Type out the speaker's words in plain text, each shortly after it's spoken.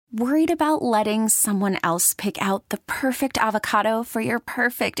Worried about letting someone else pick out the perfect avocado for your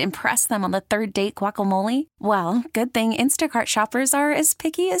perfect impress them on the third date guacamole? Well, good thing Instacart shoppers are as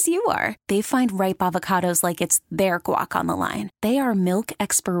picky as you are. They find ripe avocados like it's their guac on the line. They are milk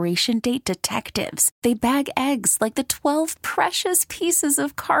expiration date detectives. They bag eggs like the 12 precious pieces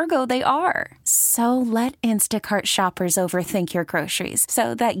of cargo they are. So let Instacart shoppers overthink your groceries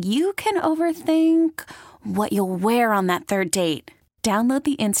so that you can overthink what you'll wear on that third date. Download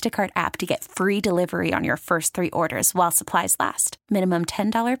the Instacart app to get free delivery on your first 3 orders while supplies last. Minimum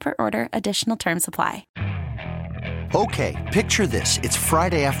 $10 per order. Additional terms apply. Okay, picture this. It's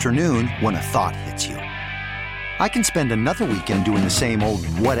Friday afternoon when a thought hits you. I can spend another weekend doing the same old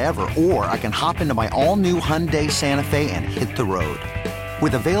whatever, or I can hop into my all-new Hyundai Santa Fe and hit the road.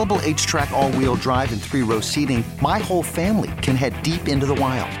 With available H-Track all-wheel drive and 3-row seating, my whole family can head deep into the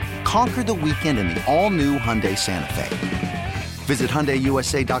wild. Conquer the weekend in the all-new Hyundai Santa Fe. Visit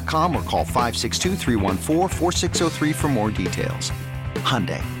HyundaiUSA.com or call 562-314-4603 for more details.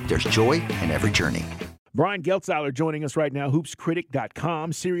 Hyundai, there's joy in every journey. Brian Geltzeiler joining us right now,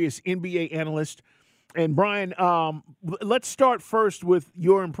 hoopscritic.com, Sirius NBA analyst. And Brian, let's start first with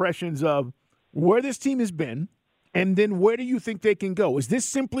your impressions of where this team has been, and then where do you think they can go? Is this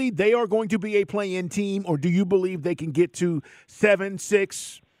simply they are going to be a play-in team, or do you believe they can get to 7,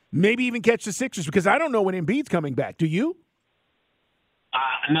 6, maybe even catch the Sixers? Because I don't know when Embiid's coming back. Do you?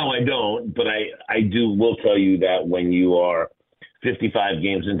 No, I don't, but I will tell you that when you are 55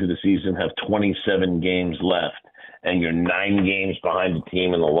 games into the season, have 27 games left, and you're 9 games behind the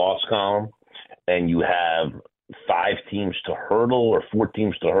team in the loss column, and you have 5 teams to hurdle, or 4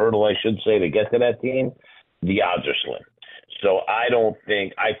 teams to hurdle, I should say, to get to that team, the odds are slim. So I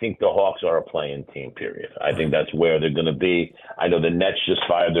think the Hawks are a play-in team, period. I think that's where they're going to be. I know the Nets just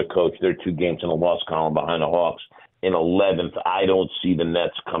fired their coach. They're 2 games in the loss column behind the Hawks. In 11th, I don't see the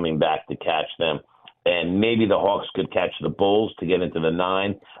Nets coming back to catch them. And maybe the Hawks could catch the Bulls to get into the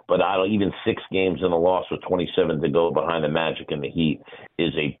 9, but even 6 games in a loss with 27 to go behind the Magic and the Heat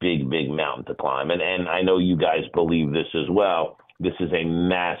is a big, big mountain to climb. And I know you guys believe this as well. This is a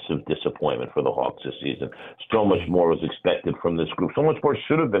massive disappointment for the Hawks this season. So much more was expected from this group. So much more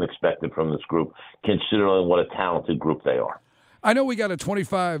should have been expected from this group, considering what a talented group they are. I know we got a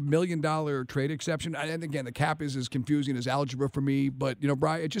 $25 million trade exception. And again, the cap is as confusing as algebra for me. But,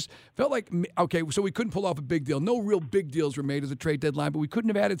 Brian, it just felt like, okay, so we couldn't pull off a big deal. No real big deals were made at the trade deadline, but we couldn't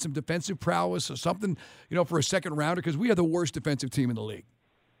have added some defensive prowess or something, for a second rounder, because we are the worst defensive team in the league.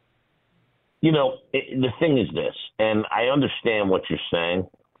 The thing is this, and I understand what you're saying.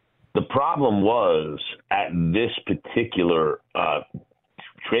 The problem was at this particular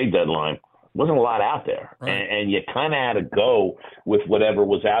trade deadline, wasn't a lot out there, right. And you kind of had to go with whatever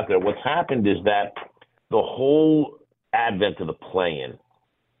was out there. What's happened is that the whole advent of the play-in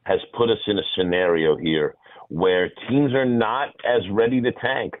has put us in a scenario here where teams are not as ready to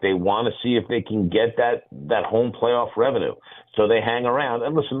tank. They want to see if they can get that home playoff revenue. So they hang around.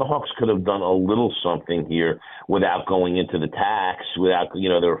 And listen, the Hawks could have done a little something here without going into the tax, without,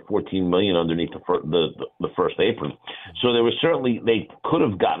 there were $14 million underneath the first apron. So there was certainly, they could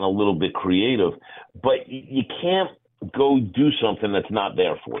have gotten a little bit creative, but you can't go do something that's not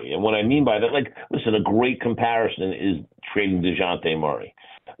there for you. And what I mean by that, listen, a great comparison is trading DeJounte Murray.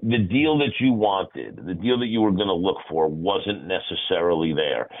 The deal that you wanted, the deal that you were going to look for wasn't necessarily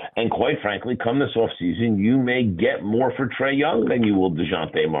there. And quite frankly, come this offseason, you may get more for Trae Young than you will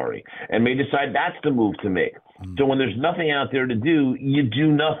DeJounte Murray and may decide that's the move to make. So when there's nothing out there to do, you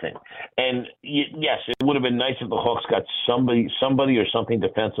do nothing. And yes, it would have been nice if the Hawks got somebody or something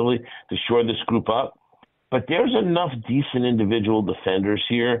defensively to shore this group up. But there's enough decent individual defenders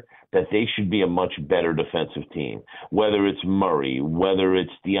here that they should be a much better defensive team, whether it's Murray, whether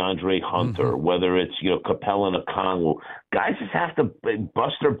it's DeAndre Hunter, whether it's, Capella and Okongwu. Guys just have to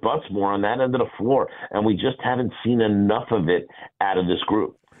bust their butts more on that end of the floor, and we just haven't seen enough of it out of this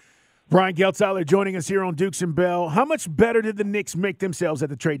group. Brian Geltzeiler joining us here on Dukes and Bell. How much better did the Knicks make themselves at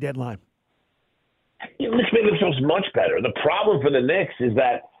the trade deadline? The Knicks made themselves much better. The problem for the Knicks is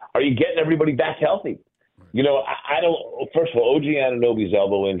that, are you getting everybody back healthy? I don't. First of all, OG Anunoby's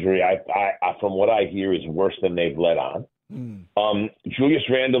elbow injury, I from what I hear, is worse than they've let on. Julius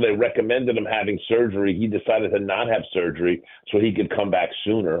Randle, they recommended him having surgery. He decided to not have surgery so he could come back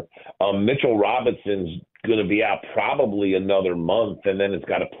sooner. Mitchell Robinson's going to be out probably another month, and then it's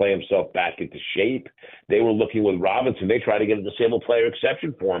got to play himself back into shape. They were looking with Robinson. They tried to get a disabled player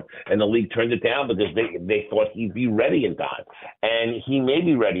exception for him, and the league turned it down because they thought he'd be ready in time. And he may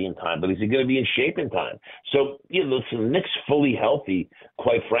be ready in time, but is he going to be in shape in time? So, listen, Knicks fully healthy,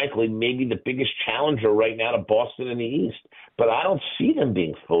 quite frankly, maybe the biggest challenger right now to Boston in the East. but I don't see them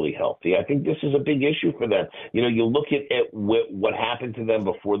being fully healthy. I think this is a big issue for them. You look at what happened to them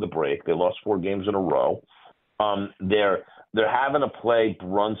before the break. They lost 4 games in a row. They're having to play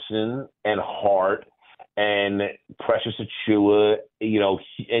Brunson and Hart and Precious Achua,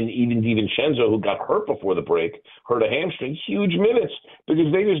 and even DiVincenzo, who got hurt before the break, hurt a hamstring, huge minutes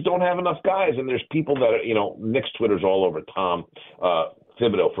because they just don't have enough guys. And there's people that Nick's Twitter's all over Tom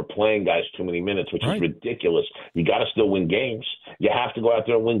Thibodeau for playing guys too many minutes, which is ridiculous. You got to still win games. You have to go out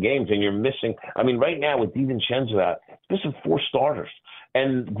there and win games, and you're missing. I mean, right now with DiVincenzo out, missing 4 starters.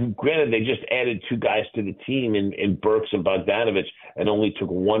 And granted, they just added 2 guys to the team in Burks and Bogdanovich and only took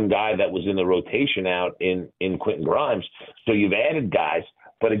 1 guy that was in the rotation out in Quentin Grimes. So you've added guys.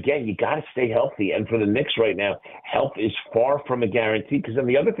 But again, you got to stay healthy. And for the Knicks right now, health is far from a guarantee. Because then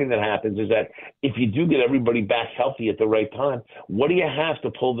the other thing that happens is that if you do get everybody back healthy at the right time, what do you have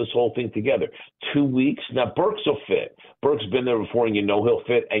to pull this whole thing together? 2 weeks? Now, Burks will fit. Burks been there before, and he'll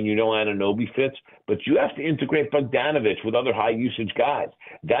fit, and Anunoby fits. But you have to integrate Bogdanovich with other high-usage guys.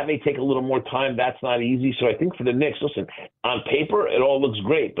 That may take a little more time. That's not easy. So I think for the Knicks, listen, on paper, it all looks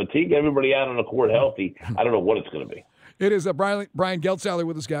great. But to get everybody out on the court healthy, I don't know what it's going to be. It is Brian Geltzeiler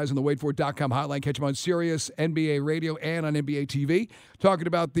with us, guys, on the waitfor.com hotline. Catch him on Sirius, NBA Radio, and on NBA TV. Talking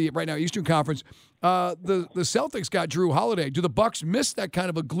about the, right now, Eastern Conference. The Celtics got Drew Holiday. Do the Bucks miss that kind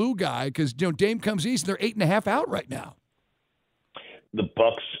of a glue guy? Because, Dame comes east, and they're 8.5 out right now. The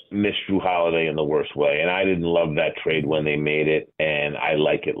Bucks miss Drew Holiday in the worst way, and I didn't love that trade when they made it, and I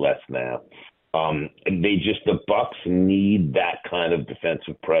like it less now. The Bucks need that kind of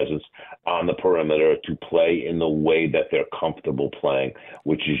defensive presence on the perimeter to play in the way that they're comfortable playing,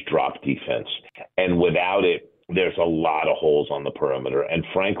 which is drop defense. And without it, there's a lot of holes on the perimeter. And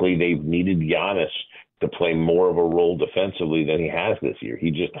frankly, they've needed Giannis to play more of a role defensively than he has this year. He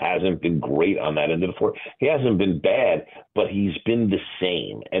just hasn't been great on that end of the floor. He hasn't been bad, but he's been the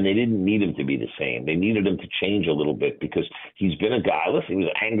same, and they didn't need him to be the same. They needed him to change a little bit because he's been a guy. Listen, he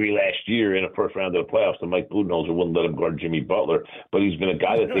was angry last year in the first round of the playoffs, and Mike Budenholzer wouldn't let him guard Jimmy Butler, but he's been a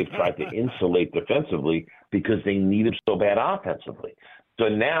guy that they've tried to insulate defensively because they need him so bad offensively. So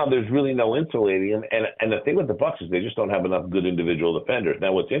now there's really no insulating him. And the thing with the Bucks is they just don't have enough good individual defenders.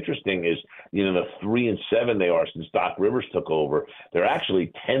 Now, what's interesting is, the 3-7 they are since Doc Rivers took over, they're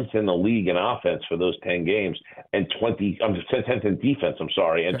actually 10th in the league in offense for those 10 games and 10th in defense, and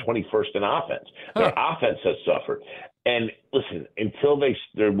 21st in offense. Their offense has suffered. And listen, until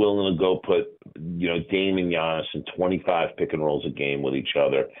they're willing to go put, Dame and Giannis in 25 pick and rolls a game with each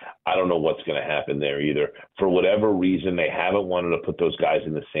other, I don't know what's going to happen there either. For whatever reason, they haven't wanted to put those guys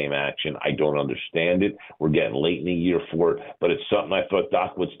in the same action. I don't understand it. We're getting late in the year for it, but it's something I thought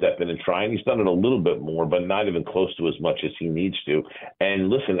Doc would step in and try, and he's done it a little bit more, but not even close to as much as he needs to. And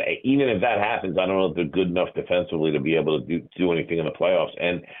listen, even if that happens, I don't know if they're good enough defensively to be able to do anything in the playoffs.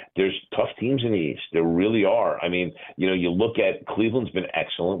 And there's tough teams in the East. There really are. I mean, you look at Cleveland's been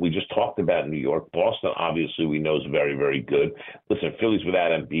excellent. We just talked about New York. Boston, obviously, we know is very, very good. Listen, Philly's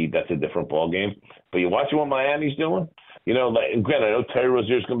without Embiid. That's a different ballgame. But you watching what Miami's doing? And granted, I know Terry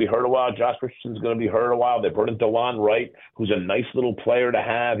Rozier's going to be hurt a while. Josh Richardson's going to be hurt a while. They brought in DeLon Wright, who's a nice little player to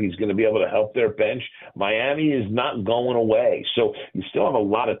have. He's going to be able to help their bench. Miami is not going away. So you still have a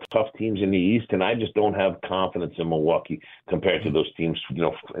lot of tough teams in the East, and I just don't have confidence in Milwaukee compared to those teams,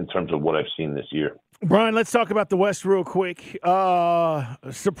 in terms of what I've seen this year. Brian, let's talk about the West real quick.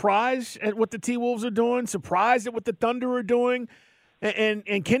 Surprised at what the T-Wolves are doing? Surprised at what the Thunder are doing?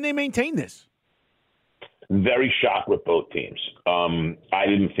 And can they maintain this? Very shocked with both teams. I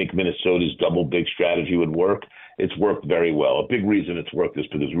didn't think Minnesota's double big strategy would work. It's worked very well. A big reason it's worked is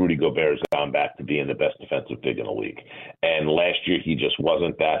because Rudy Gobert has gone back to being the best defensive big in the league. And last year he just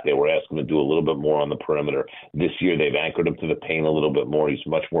wasn't that. They were asking him to do a little bit more on the perimeter. This year they've anchored him to the paint a little bit more. He's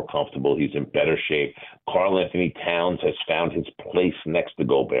much more comfortable. He's in better shape. Karl-Anthony Towns has found his place next to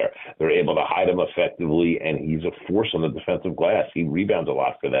Gobert. They're able to hide him effectively, and he's a force on the defensive glass. He rebounds a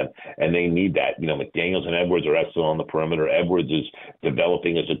lot for them, and they need that. McDaniels and Edwards are excellent on the perimeter. Edwards is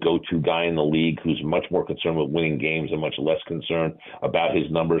developing as a go-to guy in the league who's much more concerned with winning games and much less concerned about his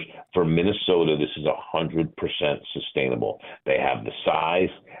numbers. For Minnesota, this is 100% sustainable. They have the size,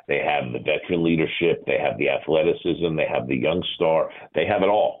 they have the veteran leadership, they have the athleticism, they have the young star, they have it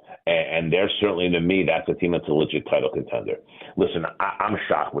all. And they're certainly, to me, that's a team that's a legit title contender. Listen, I'm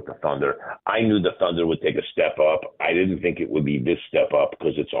shocked with the Thunder. I knew the Thunder would take a step up. I didn't think it would be this step up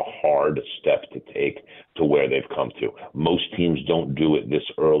because it's a hard step to take to where they've come to. Most teams don't do it this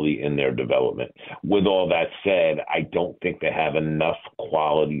early in their development. With all that said, I don't think they have enough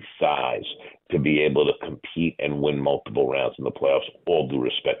quality size to be able to compete and win multiple rounds in the playoffs. All due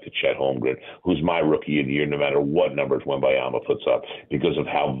respect to Chet Holmgren, who's my rookie of the year, no matter what numbers Wembanyama puts up, because of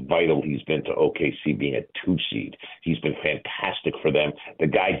how vital he's been to OKC being a 2 seed. He's been fantastic for them. The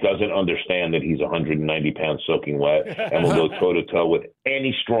guy doesn't understand that he's 190 pounds soaking wet and will go toe-to-toe with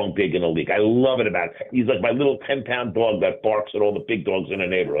any strong big in the league. I love it about it. He's like my little 10-pound dog that barks at all the big dogs in the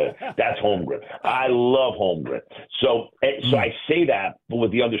neighborhood. That's Holmgren. I love Holmgren. So I say that, but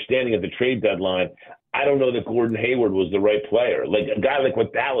with the understanding of the trade deadline, I don't know that Gordon Hayward was the right player. Like a guy like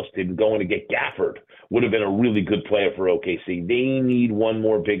what Dallas did going to get Gafford would have been a really good player for OKC. They need one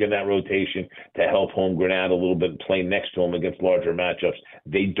more big in that rotation to help Holmgren out a little bit and play next to him against larger matchups.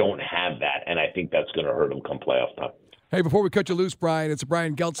 They don't have that, and I think that's going to hurt them come playoff time. Hey, before we cut you loose, Brian, it's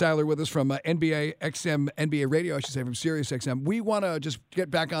Brian Geltzeiler with us from NBA Radio, I should say, from Sirius XM. We want to just get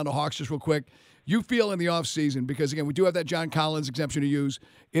back on the Hawks just real quick. You feel in the offseason, because, again, we do have that John Collins exemption to use,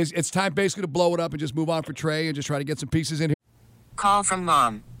 it's time basically to blow it up and just move on for Trae and just try to get some pieces in here? Call from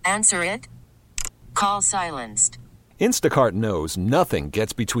mom. Answer it. Call silenced. Instacart knows nothing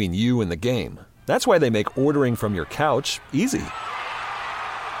gets between you and the game. That's why they make ordering from your couch easy.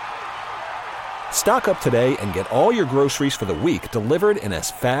 Stock up today and get all your groceries for the week delivered in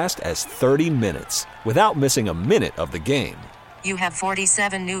as fast as 30 minutes without missing a minute of the game. You have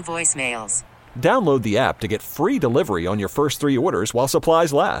 47 new voicemails. Download the app to get free delivery on your first 3 orders while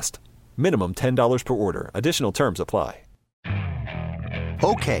supplies last. Minimum $10 per order. Additional terms apply.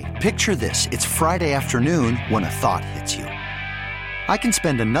 Okay, picture this. It's Friday afternoon when a thought hits you. I can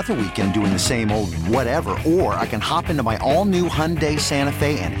spend another weekend doing the same old whatever, or I can hop into my all-new Hyundai Santa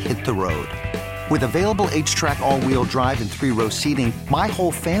Fe and hit the road. With available H-Track all-wheel drive and 3-row seating, my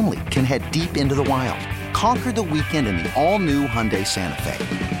whole family can head deep into the wild. Conquer the weekend in the all-new Hyundai Santa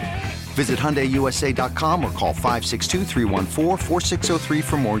Fe. Visit HyundaiUSA.com or call 562-314-4603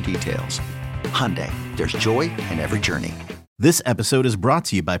 for more details. Hyundai, there's joy in every journey. This episode is brought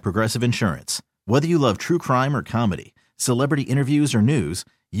to you by Progressive Insurance. Whether you love true crime or comedy, celebrity interviews or news,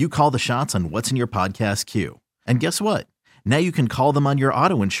 you call the shots on what's in your podcast queue. And guess what? Now you can call them on your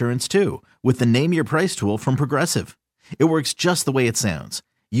auto insurance too with the Name Your Price tool from Progressive. It works just the way it sounds.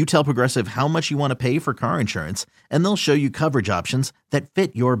 You tell Progressive how much you want to pay for car insurance, and they'll show you coverage options that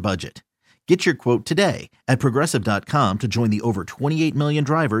fit your budget. Get your quote today at Progressive.com to join the over 28 million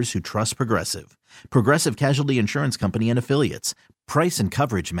drivers who trust Progressive. Progressive Casualty Insurance Company and Affiliates. Price and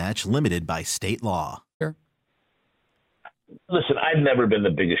coverage match limited by state law. Listen, I've never been the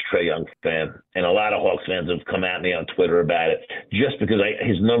biggest Trae Young fan, and a lot of Hawks fans have come at me on Twitter about it just because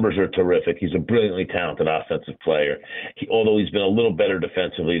his numbers are terrific. He's a brilliantly talented offensive player. Although he's been a little better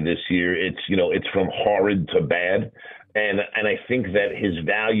defensively this year, it's from horrid to bad. And I think that his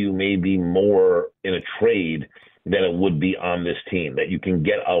value may be more in a trade than it would be on this team, that you can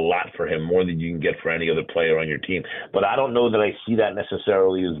get a lot for him, more than you can get for any other player on your team. But I don't know that I see that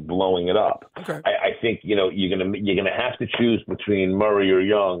necessarily as blowing it up. Okay. I think, you're gonna have to choose between Murray or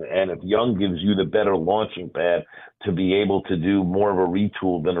Young, and if Young gives you the better launching pad to be able to do more of a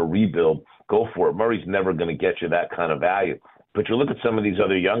retool than a rebuild, go for it. Murray's never going to get you that kind of value. But you look at some of these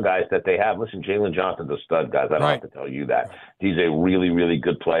other young guys that they have. Listen, Jalen Johnson's a stud, guys. I don't have to tell you that. He's a really, really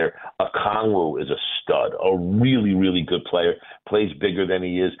good player. Okongwu is a stud, a really, really good player. Plays bigger than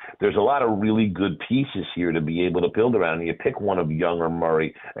he is. There's a lot of really good pieces here to be able to build around. And you pick one of Young or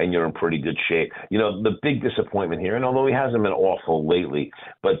Murray, and you're in pretty good shape. The big disappointment here, and although he hasn't been awful lately,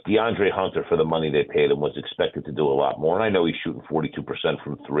 but DeAndre Hunter, for the money they paid him, was expected to do a lot more. And I know he's shooting 42%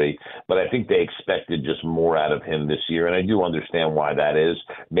 from 3, but I think they expected just more out of him this year. And I do understand why that is.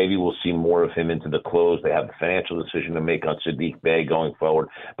 Maybe we'll see more of him into the close. They have the financial decision to make on Sadiq Bey going forward.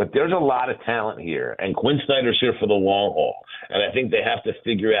 But there's a lot of talent here, and Quinn Snyder's here for the long haul. And I think they have to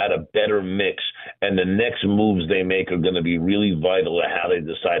figure out a better mix, and the next moves they make are going to be really vital to how they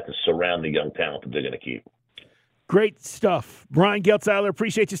decide to surround the young talent that they're going to keep. Great stuff. Brian Geltzeiler,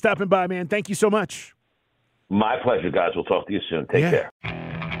 appreciate you stopping by, man. Thank you so much. My pleasure, guys. We'll talk to you soon. Take care.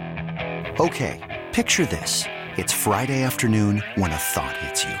 Okay, picture this. It's Friday afternoon when a thought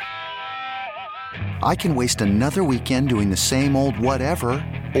hits you. I can waste another weekend doing the same old whatever,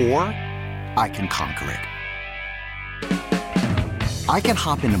 or I can conquer it. I can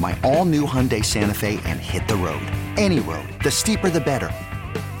hop into my all-new Hyundai Santa Fe and hit the road. Any road. The steeper, the better.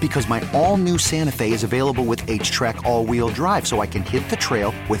 Because my all-new Santa Fe is available with H-Track all-wheel drive, so I can hit the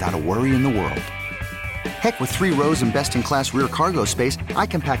trail without a worry in the world. Heck, with 3 rows and best-in-class rear cargo space, I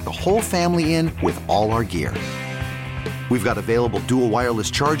can pack the whole family in with all our gear. We've got available dual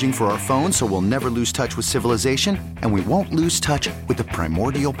wireless charging for our phones, so we'll never lose touch with civilization, and we won't lose touch with the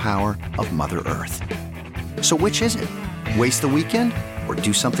primordial power of Mother Earth. So which is it? Waste the weekend or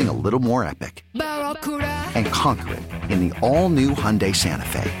do something a little more epic and conquer it in the all-new Hyundai Santa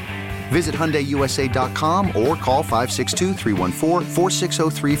Fe. Visit HyundaiUSA.com or call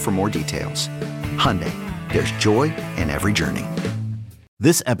 562-314-4603 for more details. Hyundai, there's joy in every journey.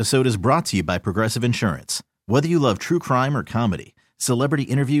 This episode is brought to you by Progressive Insurance. Whether you love true crime or comedy, celebrity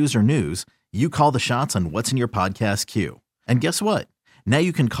interviews or news, you call the shots on what's in your podcast queue. And guess what? Now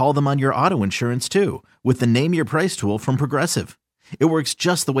you can call them on your auto insurance too with the Name Your Price tool from Progressive. It works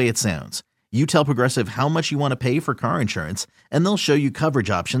just the way it sounds. You tell Progressive how much you want to pay for car insurance, and they'll show you coverage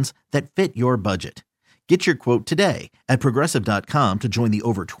options that fit your budget. Get your quote today at Progressive.com to join the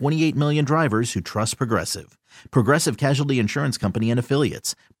over 28 million drivers who trust Progressive. Progressive Casualty Insurance Company and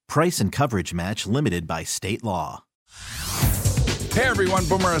Affiliates. Price and coverage match limited by state law. Hey everyone,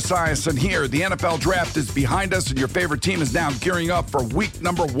 Boomer Esiason here. The NFL draft is behind us and your favorite team is now gearing up for week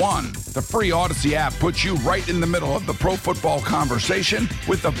number 1. The free Odyssey app puts you right in the middle of the pro football conversation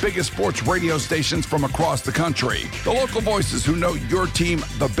with the biggest sports radio stations from across the country. The local voices who know your team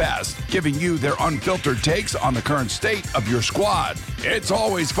the best, giving you their unfiltered takes on the current state of your squad. It's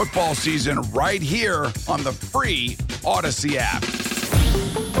always football season right here on the free Odyssey app.